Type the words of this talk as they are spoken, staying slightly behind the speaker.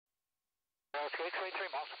Oscar X-ray,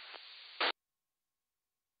 3 miles.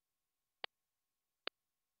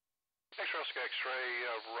 Oscar X-ray,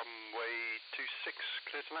 runway 26,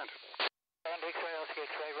 clear to land. And X-ray Oscar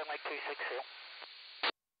X-ray, runway 26, here.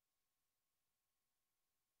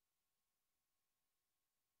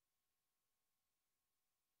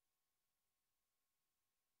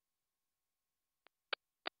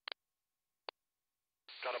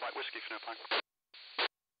 Got a Mike Whiskey for Whenuapai.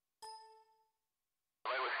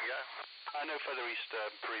 Mike Whiskey, go. No further east,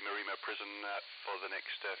 pre-Marimo prison for the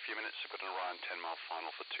next few minutes. I've got an Orion 10-mile final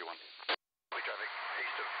for 2-1. We traffic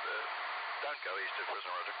east of, don't go east of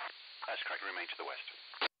prison, roger. That's correct, remain to the west.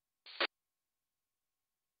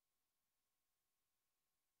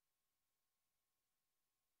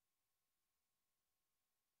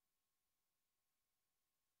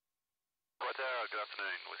 Right there, good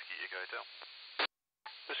afternoon, Whiskey Echo Hotel.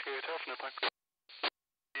 Whiskey Hotel for Whenuapai.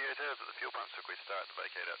 Hotel at the fuel pumps, so we start to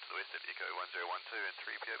vacate out to the west of Echo 1012 and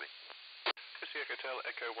 3 POB. Whiskey Echo Hotel,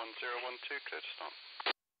 Echo 1012, clear to start.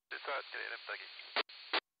 Let's start, get in, thank you.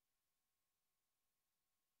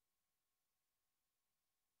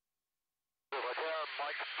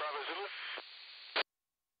 Mike Bravo Zulu.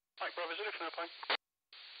 Mike Bravo Zulu for Whenuapai.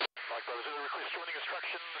 Mike Bravo Zulu, request joining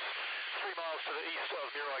instructions 3 miles to the east of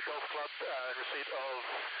Whenuapai Golf Club, receipt of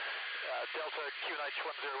Delta QNH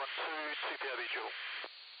 1012, 2 POB dual.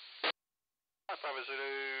 Mike Bravo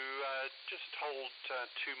Zulu, just hold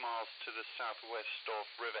 2 miles to the southwest of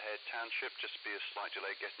Riverhead Township, just be a slight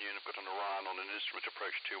delay getting you in. I've got an Orion on an instrument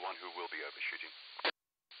approach 2-1 who will be overshooting.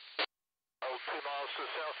 Hold 2 miles to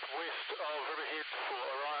the southwest of Riverhead for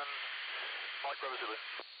Orion, Mike Bravo Zulu.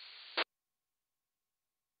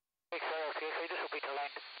 X-ray Oscar X-ray, this will be to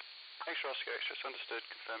land. Thanks, Oscar X-ray, understood.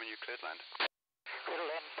 Confirming you cleared land. Clear to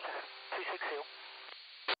land, 26 hill.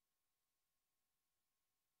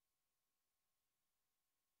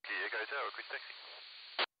 Echo Hotel, request taxi.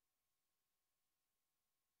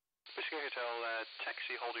 Whiskey Hotel,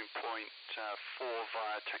 taxi holding point 4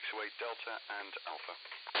 via taxiway Delta and Alpha.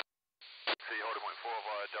 Taxi holding point 4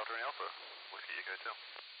 via Delta and Alpha, Whiskey Echo Hotel.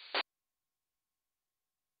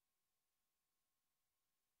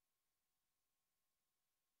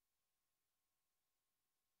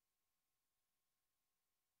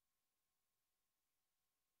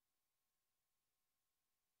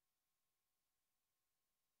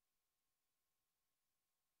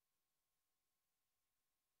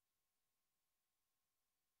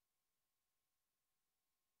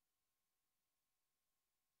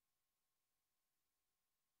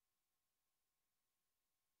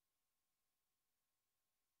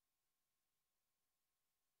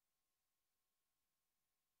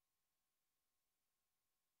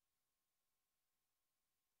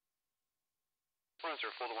 Orion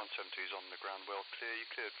 04, the 172 is on the ground, well clear. You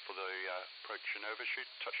cleared for the approach and overshoot.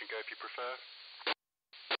 Touch and go if you prefer.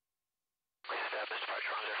 We established approach,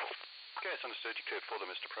 Orion 04. Okay, it's understood. You cleared for the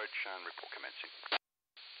missed approach and report commencing.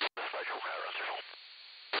 Approach will go, Orion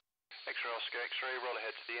 04. X-ray Oscar X-ray, roll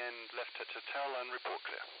ahead to the end, left at hotel and report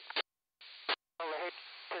clear. Roll ahead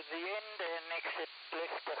to the end and exit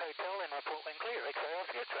left the hotel and report when clear. X-ray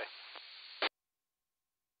Oscar X-ray.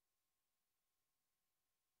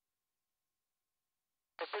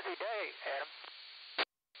 A busy day, Adam.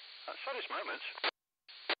 So this moment.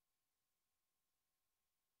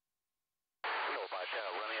 Whenuapai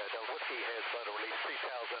Tower, Romeo Delta Whiskey has photo release 3000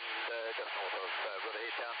 just north of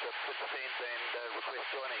Riverhead Township, 6 and request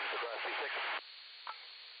joining to Grass 36.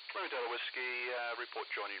 Romeo Delta Whiskey, report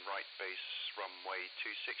joining right base, runway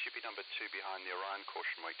 26. Should be number 2 behind the Orion,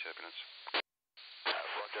 caution way turbulence.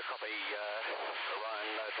 Roger, copy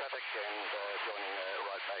Orion traffic and joining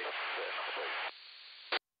right base number 2.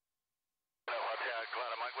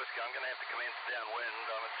 Glider Mike Whiskey, I'm going to have to commence downwind.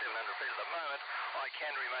 I'm at 700 feet at the moment. I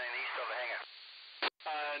can remain east of the hangar.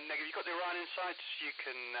 Negative, you've got the Orion in sight. You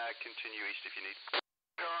can continue east if you need.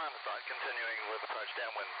 Orion in sight, continuing with approach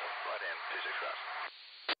downwind, right hand, 26 grass.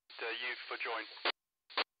 You for join.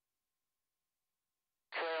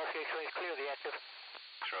 X-ray Oscar X-ray, clear the active.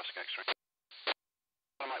 X-ray Oscar X-ray.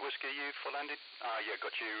 Mike Whiskey, you for landing? Yeah,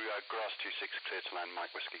 got you. Grass 26, clear to land,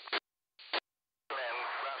 Mike Whiskey. Land,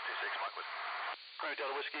 grass 26, Mike Whiskey. Romeo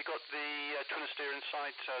Delta Whiskey, got the twin steer in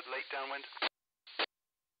sight, late downwind.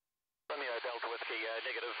 Romeo Delta Whiskey,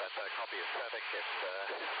 negative, that's a copy of traffic.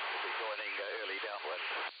 We'll be joining early downwind.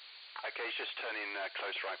 Okay, he's just turning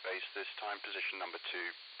close right base this time, position number 2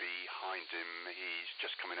 behind him. He's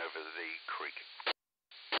just coming over the creek.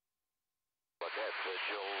 What's that,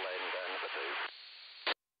 dual and number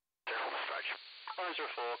 2. Zero approach. Orion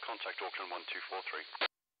 04, contact Auckland 1243.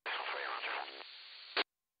 3, Roger.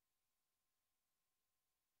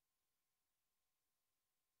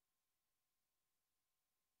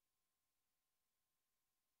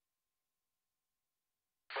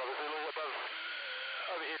 Bravo Zulu above,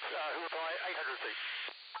 overhead, Whenuapai 800 feet.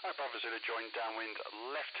 Bravo Zulu, join downwind,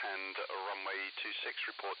 left hand, runway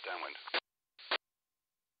 26, report downwind.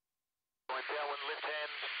 Join downwind, left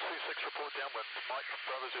hand, 26, report downwind. Mike,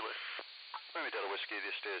 Bravo Zulu. Romeo Delta Whiskey,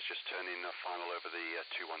 the steer's just turning final over the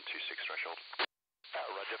 2126 threshold.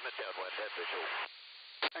 Roger, mid downwind at visual.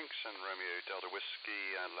 Thanks, and Romeo Delta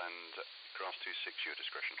Whiskey, land grass 26, your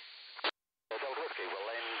discretion. Delta Whiskey will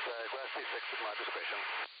land grass 26 at my discretion.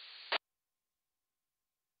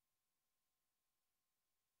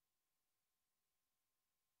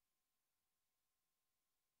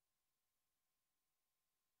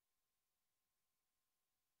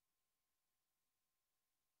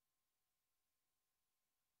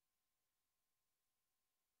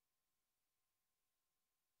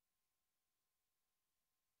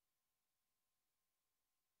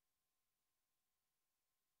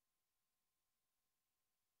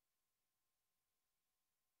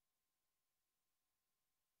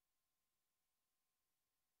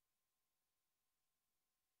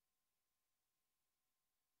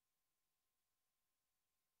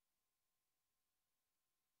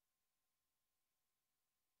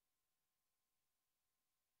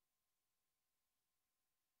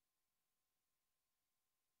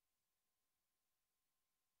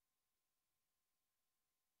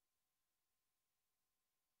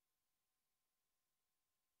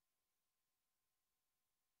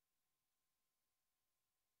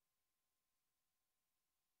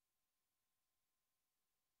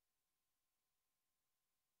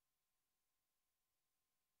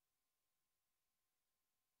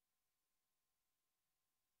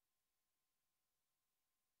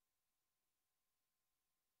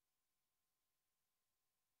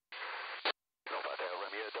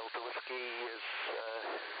 Delta Whiskey is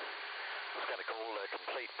mechanical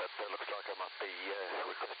complete, but looks like I might be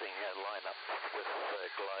requesting a line-up with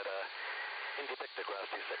glider India Victor grass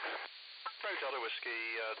 26. Romeo Delta Whiskey,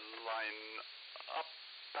 line up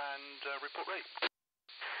and report ready.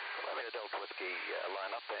 Romeo Delta Whiskey,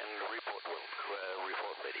 line up and report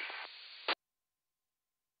ready.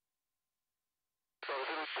 Bravo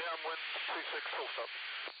Zulu, downwind 26, full stop.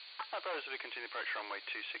 Bravo Zulu, continue approach runway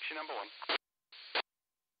 26, your number 1.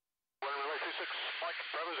 Runway 26, Mike,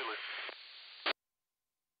 Bravo Zulu.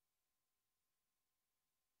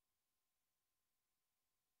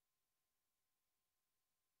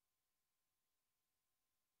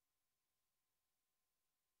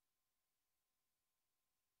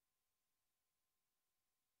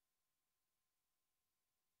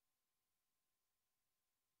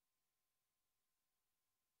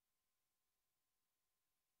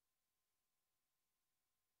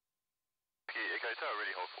 Echo Hotel,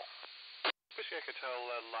 really hopeful. Whiskey Echo Hotel,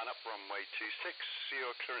 line up runway 26.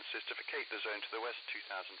 Your clearance is to vacate the zone to the west,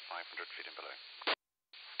 2,500 feet and below.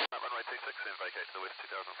 Runway 26 and vacate to the west,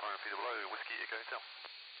 2,500 feet and below. Whiskey Echo Hotel.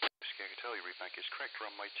 Whiskey Echo Hotel, your route back is correct.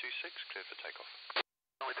 Runway 26, cleared for takeoff.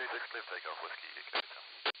 Runway 26, cleared for takeoff. Whiskey Echo Hotel.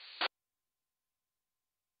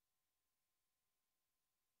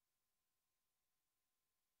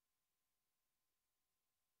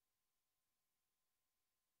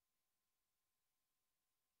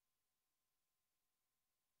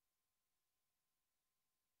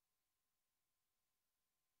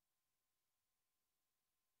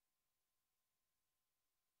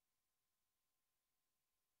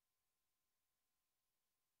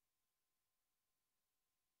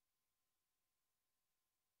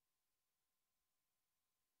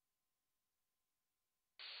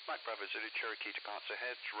 Mike Bravo Zulu, Cherokee departs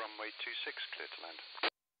ahead, runway 26, clear to land.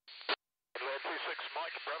 Land 26,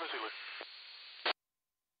 Mike, Bravo Zulu.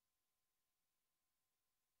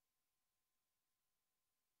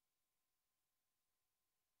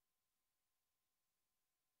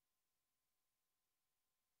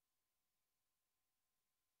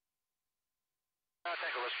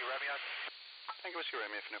 Tango Whiskey Romeo. Tango Whiskey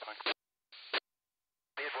Romeo for Whenuapai.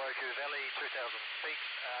 Edwards Valley, 2,000 feet,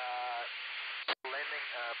 landing,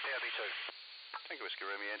 PRB2. Tango Whiskey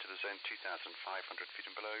Romeo, enter the zone 2,500 feet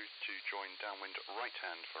and below to join downwind right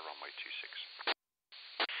hand for runway 26.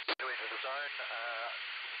 To enter the zone,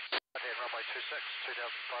 right hand runway 26,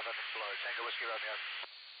 2,500 below, Tango Whiskey Romeo.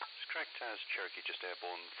 It's correct as Cherokee just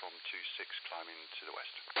airborne from 26 climbing to the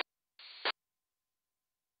west.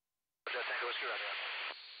 Roger, Tango Whiskey Romeo.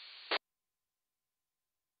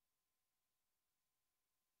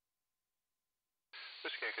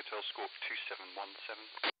 Whiskey Echo Hotel, score 2717.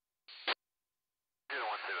 017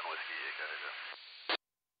 Whiskey Echo Hotel.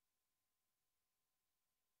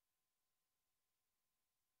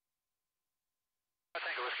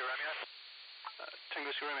 Tango Whiskey Romeo. Tango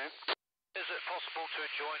Whiskey Romeo. Is it possible to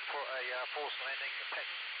join for a forced landing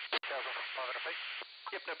pattern 2,500 feet.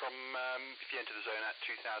 Yep, no problem. If you enter the zone at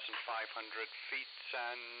 2,500 feet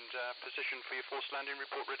and position for your forced landing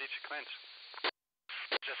report ready to commence.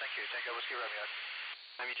 Roger, thank you. Tango Whiskey Romeo.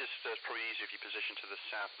 Maybe just it's probably easier if you position to the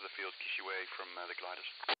south of the field, keeps you away from the gliders.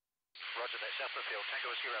 Roger that, south of the field.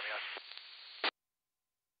 Tango Whiskey Romeo.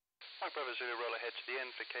 Mike Bravo Zulu, roll ahead to the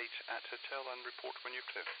end for Kate at hotel and report when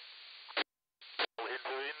you're clear. All in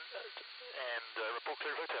to in and report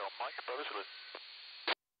clear of hotel. Mike Bravo Zulu.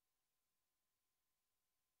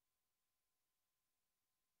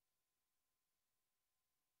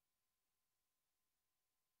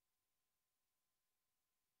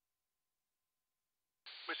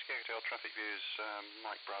 Whiskey Hotel traffic views,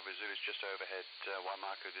 Mike Bravo Zulu is just overhead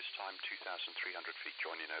Waimaku, this time 2,300 feet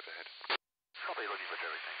joining overhead. Copy, looking for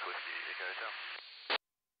Jerry. Thanks, Whiskey Echo Hotel.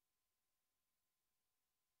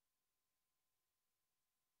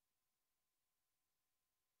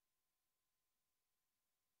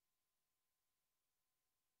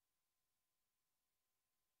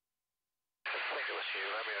 Tango Whiskey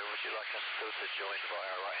Romeo, would you like us to join via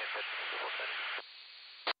our right hand bed before sending?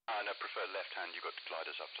 No, prefer left hand, you've got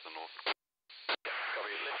gliders up to the north.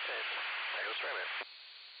 Copy, left hand. Tango Whiskey Romeo.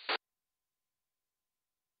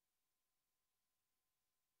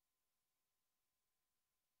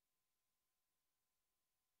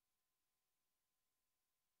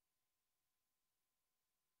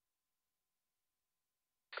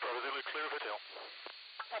 Bravo Zulu, clear of hotel.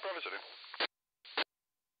 Mike Bravo Zulu.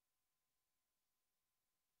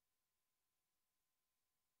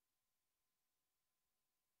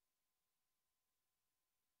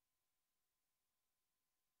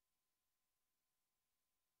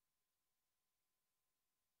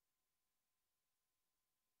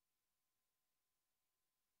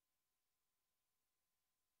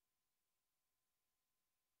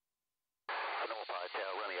 Whenuapai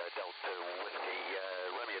Tower, Romeo Delta Whiskey.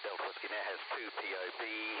 Romeo Delta Whiskey now has 2 POB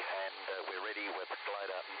and we're ready with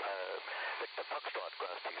glider Victor Foxtrot,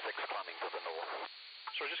 grass 26 climbing to the north.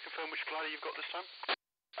 Sorry, just confirm which glider you've got this time?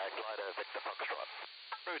 Glider Victor Foxtrot.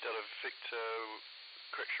 Romeo Delta Victor,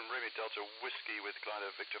 Romeo Delta Whiskey with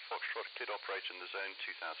glider Victor Foxtrot, cleared operate in the zone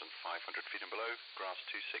 2,500 feet and below, grass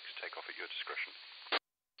 26, take off at your discretion.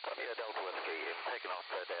 Romeo Delta Whiskey, taken off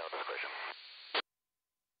at our discretion.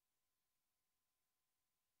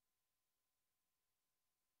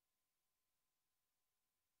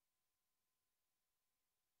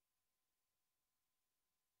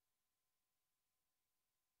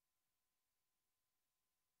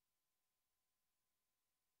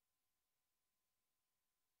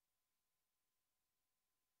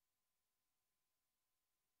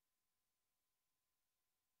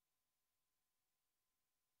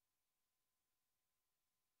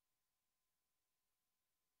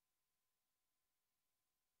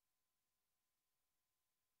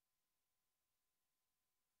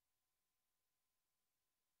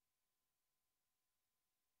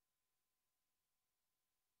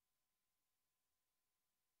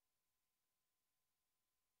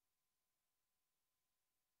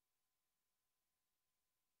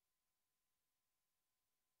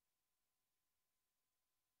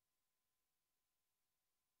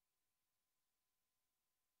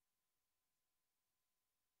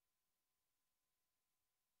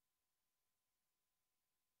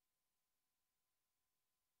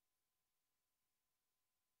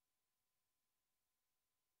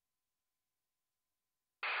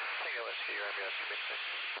 Tango Whiskey Romeo, submit.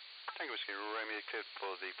 Tango Whiskey Romeo cleared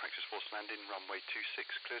for the practice force landing, runway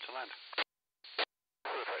 26, clear to land.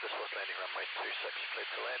 For the practice force landing, runway 26, clear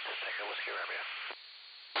to land. Tango Whiskey Romeo.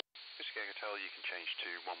 Whiskey Hotel, you can change to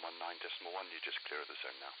 119.1, you just clear of the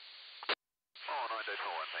zone now. Oh, 9.1,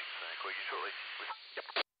 thanks. Call you shortly.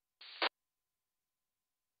 Yep.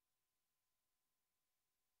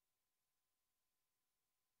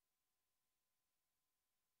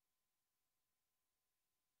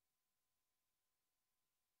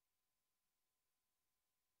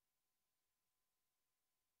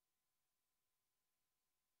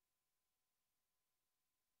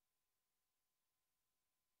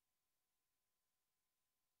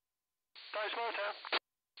 Nice motor.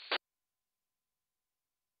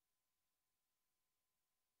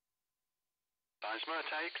 Nice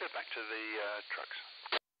motor, you clear back to the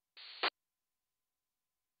trucks.